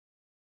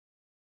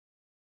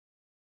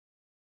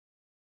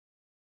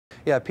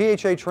Yeah,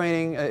 PHA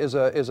training is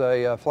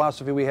a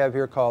philosophy we have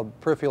here called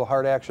peripheral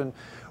heart action,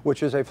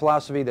 which is a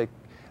philosophy that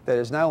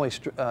is not only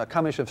a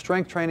combination of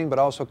strength training, but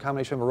also a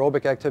combination of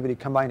aerobic activity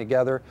combined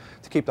together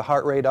to keep the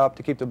heart rate up,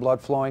 to keep the blood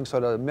flowing, so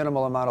the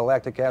minimal amount of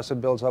lactic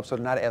acid builds up, so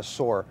they're not as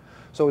sore.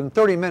 So in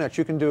 30 minutes,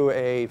 you can do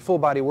a full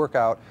body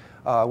workout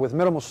with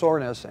minimal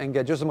soreness and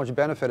get just as much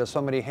benefit as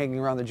somebody hanging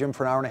around the gym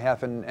for an hour and a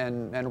half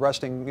and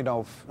resting,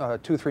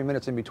 2-3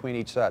 minutes in between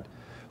each set.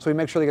 So we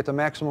make sure they get the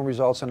maximum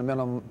results in a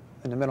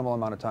minimal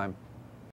amount of time.